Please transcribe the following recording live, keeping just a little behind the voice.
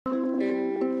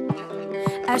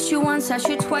Asked you once, asked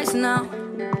you twice now.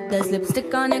 There's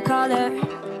lipstick on your collar.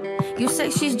 You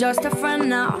say she's just a friend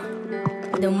now.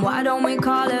 Then why don't we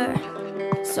call her?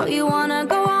 So you wanna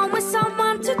go on with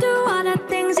someone to do all the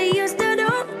things you used to do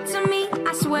to me?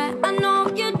 I swear I know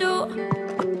you do.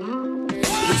 You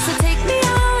used to take me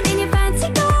out in your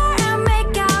fancy car and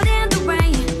make out in the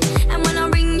rain. And when I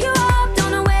ring you up,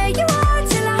 don't know where you are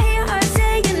till I hear her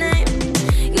say your name.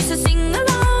 Used to sing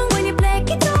along when you play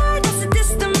guitar, that's a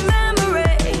distant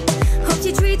memory. Hope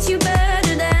she treats you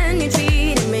better than you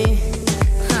treated me.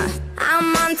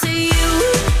 I'm onto you,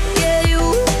 yeah you.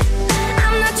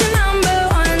 I'm not your number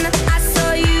one. I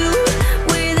saw you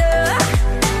with her,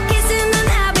 kissing and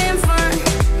having fun.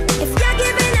 If you're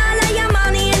giving all of your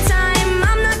money and time,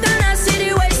 I'm not gonna sit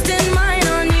here wasting mine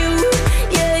on you,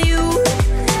 yeah you.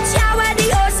 Ciao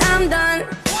adios, I'm done.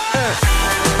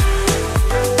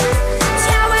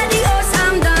 Ciao adios,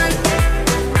 I'm done.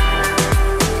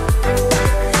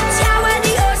 Ciao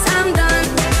adios, I'm done.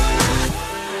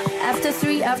 After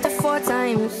 3, after 4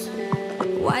 times,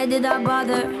 why did I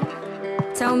bother?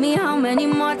 Tell me how many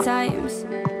more times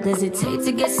does it take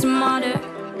to get smarter?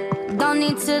 Don't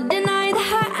need to deny the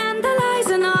hurt and the lies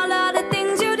and all of the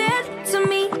things you did to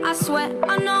me. I swear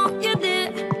I know